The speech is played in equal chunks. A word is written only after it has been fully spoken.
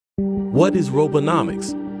What is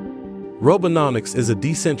Robonomics? Robonomics is a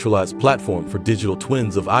decentralized platform for digital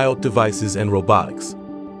twins of IoT devices and robotics.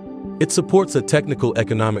 It supports a technical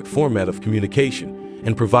economic format of communication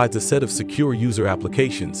and provides a set of secure user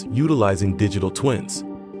applications utilizing digital twins.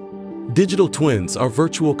 Digital twins are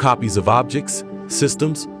virtual copies of objects,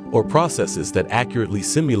 systems, or processes that accurately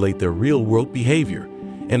simulate their real-world behavior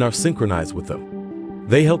and are synchronized with them.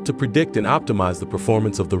 They help to predict and optimize the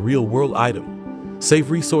performance of the real-world item,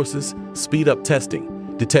 save resources, speed up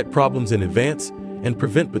testing, detect problems in advance, and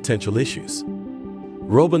prevent potential issues.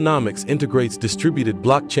 Robonomics integrates distributed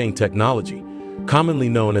blockchain technology, commonly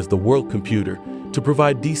known as the world computer, to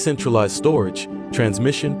provide decentralized storage,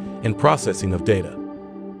 transmission, and processing of data.